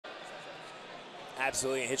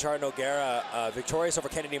Absolutely. Richar Nogueira victorious over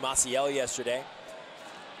Kennedy Maciel yesterday.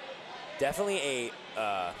 Definitely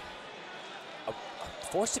a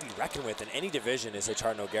force to be reckoned with in any division is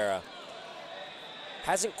Richar Nogueira.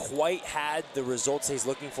 Hasn't quite had the results he's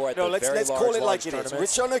looking for at let's call it like it is.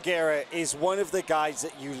 Richar Nogueira is one of the guys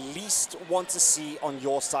that you least want to see on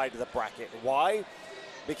your side of the bracket. Why?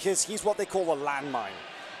 Because he's what they call a landmine.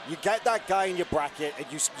 You get that guy in your bracket and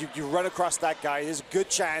you run across that guy, there's a good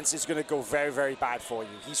chance it's going to go very, very bad for you.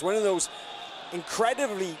 He's one of those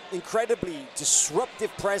incredibly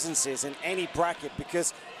disruptive presences in any bracket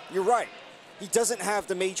because you're right. He doesn't have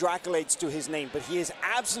the major accolades to his name, but he is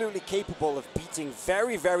absolutely capable of beating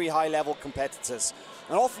very, very high-level competitors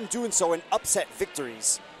and often doing so in upset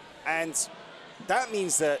victories. And that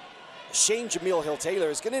means that Shane Jamil Hill-Taylor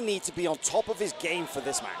is going to need to be on top of his game for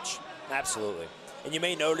this match. Absolutely. And you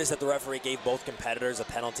may notice that the referee gave both competitors a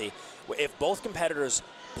penalty. If both competitors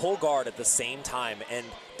pull guard at the same time and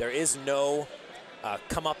there is no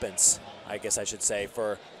comeuppance, I guess I should say,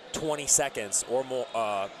 for 20 seconds or more,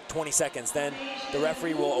 20 seconds, then the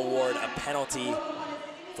referee will award a penalty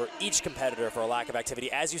for each competitor for a lack of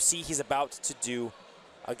activity. As you see, he's about to do,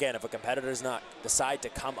 again, if a competitor does not decide to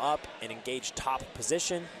come up and engage top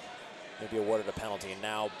position, they'll be awarded a penalty. And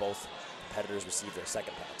now both competitors receive their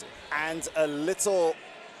second penalty. And a little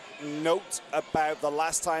note about the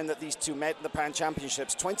last time that these two met in the Pan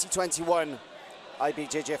Championships, 2021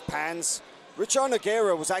 IBJJF Pans. Richar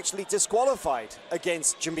Nogueira was actually disqualified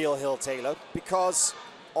against Jamil Hill-Taylor because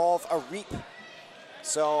of a reap.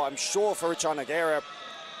 So I'm sure for Richar Nogueira,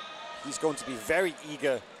 he's going to be very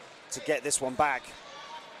eager to get this one back.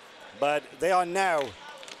 But they are now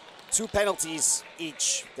 2 penalties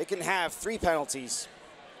each. They can have 3 penalties.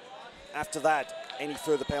 After that, any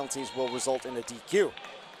further penalties will result in a DQ.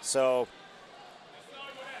 So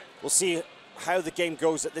we'll see how the game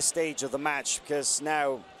goes at this stage of the match, because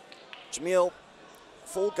now Jamil,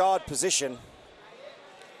 full guard position.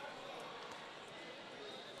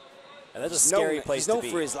 And that's a scary place to be. He's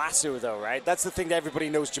known for his lasso, though, right? That's the thing that everybody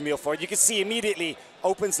knows Jamil for. You can see immediately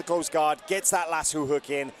opens the close guard, gets that lasso hook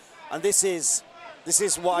in, and this is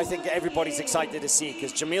what I think everybody's excited to see,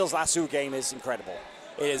 because Jamil's lasso game is incredible.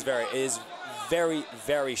 It is very,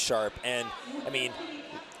 very sharp. And, I mean,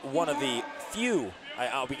 one of the few,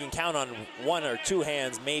 we can count on 1 or 2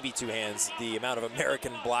 hands, maybe 2 hands, the amount of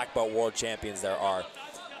American black belt world champions there are.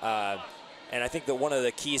 And I think that one of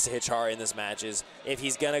the keys to Richar in this match is if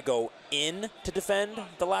he's going to go in to defend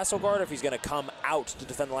the lasso guard, or if he's going to come out to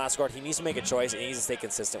defend the lasso guard, he needs to make a choice and he needs to stay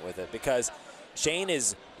consistent with it, because Shane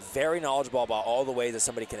is very knowledgeable about all the ways that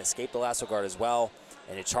somebody can escape the lasso guard as well.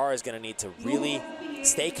 And Richar is going to need to really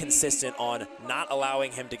stay consistent on not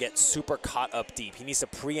allowing him to get super caught up deep. He needs to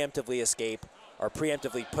preemptively escape, or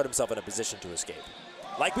preemptively put himself in a position to escape.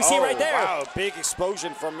 Like we see right there. Wow, big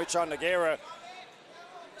explosion from Richar Nogueira.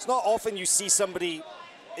 It's not often you see somebody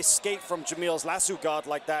escape from Jamil's lasso guard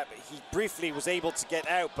like that. He briefly was able to get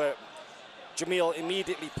out, but Jamil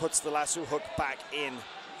immediately puts the lasso hook back in.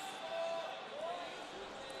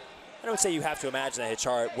 I would say you have to imagine that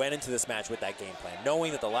Richar went into this match with that game plan,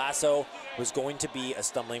 knowing that the lasso was going to be a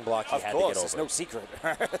stumbling block he had to get over. It's no secret.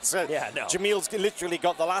 Yeah, no. Jamil's literally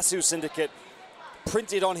got the lasso syndicate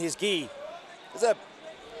printed on his gi. It's a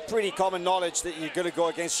pretty common knowledge that you're going to go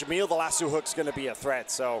against Jamil, the lasso hook's going to be a threat.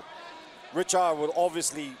 So Richar will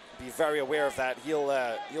obviously be very aware of that.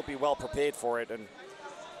 He'll be well prepared for it. And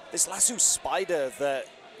this lasso spider that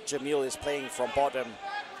Jamil is playing from bottom,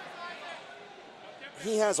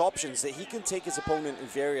 he has options that he can take his opponent in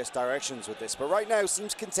various directions with this, but right now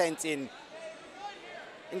seems content in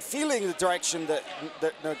feeling the direction that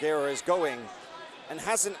Nogueira is going, and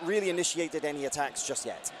hasn't really initiated any attacks just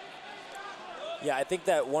yet. Yeah, I think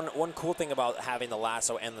that one cool thing about having the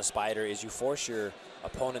lasso and the spider is you force your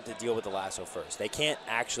opponent to deal with the lasso first. They can't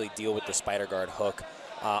actually deal with the spider guard hook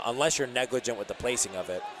unless you're negligent with the placing of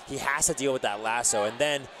it. He has to deal with that lasso, and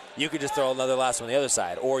then you could just throw another lasso on the other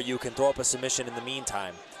side, or you can throw up a submission in the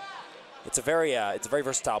meantime. It's a very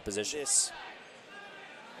versatile position. This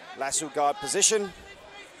lasso guard position.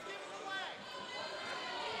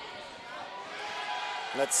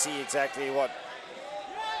 Let's see exactly what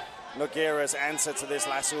Nogueira's answer to this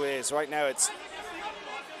lasso is. Right now it's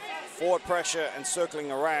forward pressure and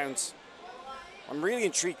circling around. I'm really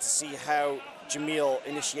intrigued to see how Jamil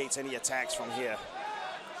initiates any attacks from here.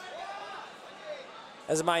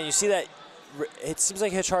 As a mind, you see that it seems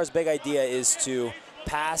like Richar's big idea is to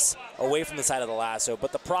pass away from the side of the lasso,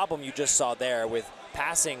 but the problem you just saw there with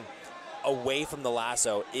passing away from the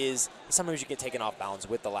lasso is sometimes you get taken off balance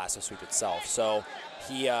with the lasso sweep itself. So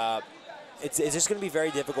it's just going to be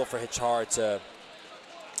very difficult for Richar to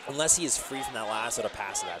unless he is free from that lasso to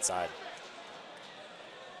pass to that side.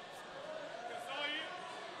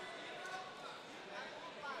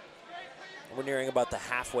 We're nearing about the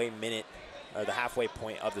halfway minute, or the halfway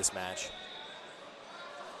point of this match.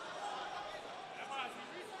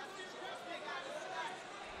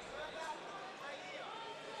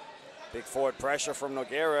 Big forward pressure from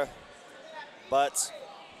Nogueira, but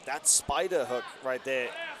that spider hook right there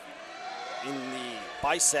in the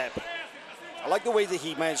bicep. I like the way that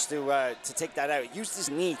he managed to take that out. He used his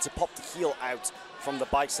knee to pop the heel out from the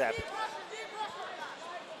bicep.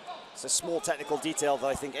 It's a small technical detail that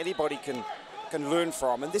I think anybody can learn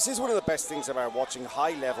from. And this is one of the best things about watching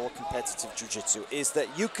high-level competitive jiu-jitsu, is that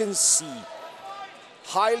you can see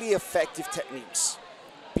highly effective techniques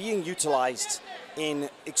being utilized in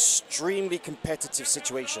extremely competitive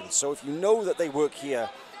situations. So if you know that they work here,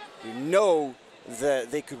 you know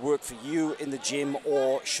that they could work for you in the gym,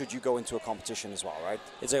 or should you go into a competition as well, right?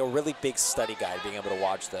 It's like a really big study guide, being able to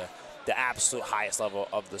watch the absolute highest level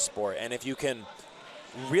of the sport. And if you can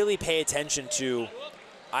really pay attention to,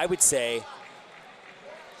 I would say,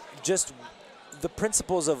 just the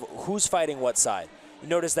principles of who's fighting what side. You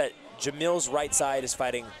notice that Jamil's right side is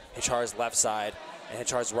fighting Richar's left side, and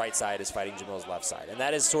Richar's right side is fighting Jamil's left side. And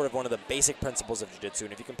that is sort of one of the basic principles of jiu-jitsu.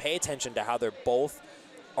 And if you can pay attention to how they're both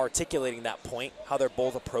articulating that point, how they're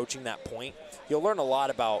both approaching that point, you'll learn a lot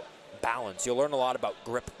about balance. You'll learn a lot about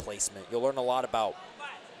grip placement. You'll learn a lot about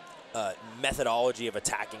methodology of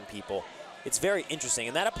attacking people. It's very interesting,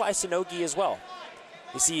 and that applies to Nogi as well.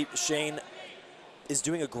 You see, Shane is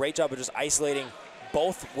doing a great job of just isolating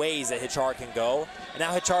both ways that Richar can go. And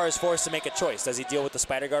now Richar is forced to make a choice. Does he deal with the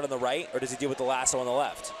spider guard on the right, or does he deal with the lasso on the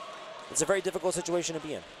left? It's a very difficult situation to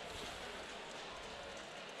be in.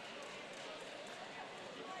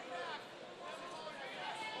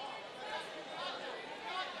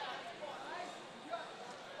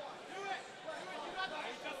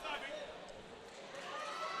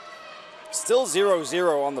 Still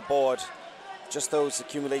 0-0 on the board. Just those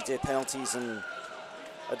accumulated penalties and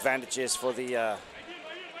advantages for the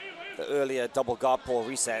earlier double guard pull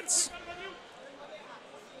resets.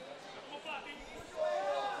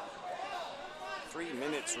 3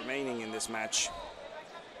 minutes remaining in this match.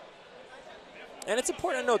 And it's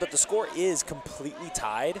important to note that the score is completely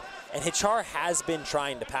tied, and Richar has been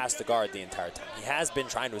trying to pass the guard the entire time. He has been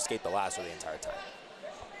trying to escape the lasso the entire time.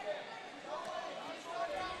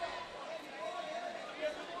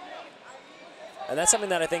 And that's something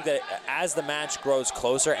that I think that as the match grows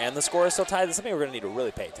closer and the score is still tied, that's something we're going to need to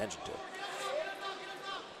really pay attention to.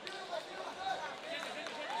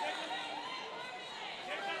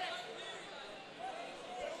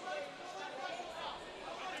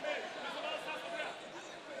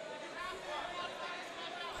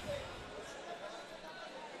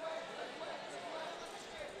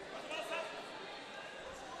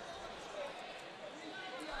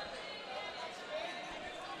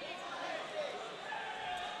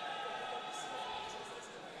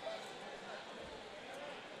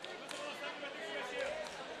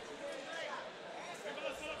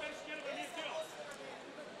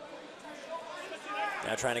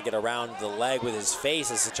 Now trying to get around the leg with his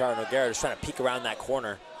face as Richar Nogueira is trying to peek around that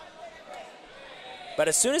corner. But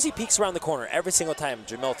as soon as he peeks around the corner, every single time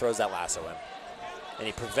Jamil throws that lasso in. And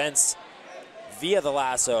he prevents, via the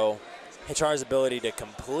lasso, Richar's ability to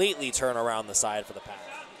completely turn around the side for the pass.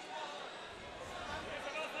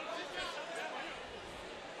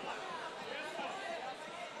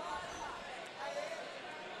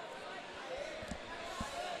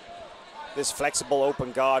 This flexible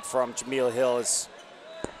open guard from Jamil Hill is...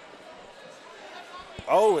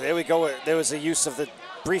 Oh, there we go. There was a use of the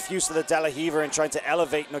brief use of the De La Riva in trying to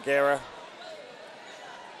elevate Nogueira.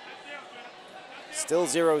 Still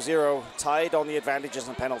 0-0, tied on the advantages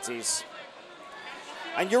and penalties.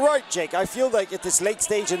 And you're right, Jake. I feel like at this late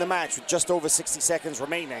stage in the match, with just over 60 seconds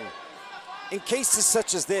remaining, in cases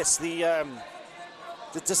such as this, the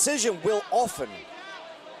decision will often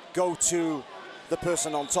go to the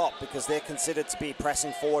person on top, because they're considered to be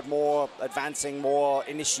pressing forward more, advancing more,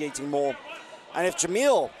 initiating more. And if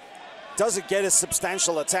Jamil doesn't get a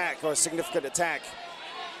substantial attack or a significant attack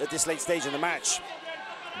at this late stage in the match,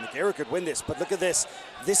 Nogueira could win this. But look at this.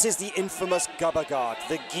 This is the infamous rubber guard,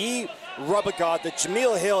 the gi rubber guard that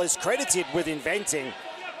Jamil Hill is credited with inventing.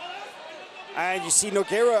 And you see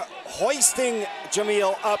Nogueira hoisting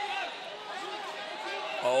Jamil up.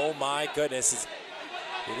 Oh my goodness.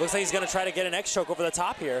 It looks like he's going to try to get an X-choke over the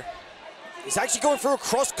top here. He's actually going for a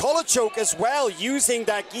cross-collar choke as well, using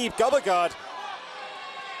that gi rubber guard.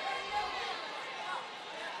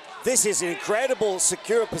 This is an incredible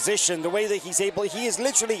secure position, the way that he is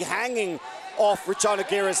literally hanging off Richar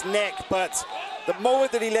Nogueira's neck, but the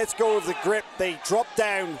moment that he lets go of the grip, they drop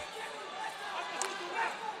down.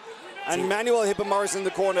 And Manuel Hibamara's in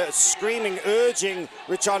the corner, screaming, urging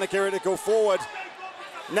Richar Nogueira to go forward.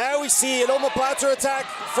 Now we see an omoplata attack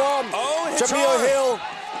from Jamil Hill.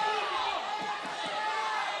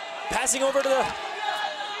 Passing over to the,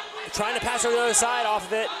 trying to pass over the other side off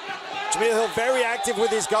of it. Jamil Hill very active with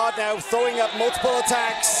his guard now, throwing up multiple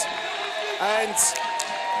attacks. And,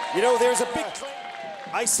 you know, there's a big claim.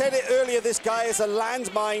 I said it earlier, this guy is a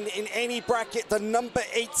landmine in any bracket, the number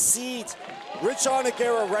 8 seed. Richar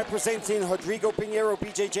Nogueira representing Rodrigo Pinheiro,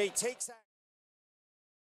 BJJ, takes that.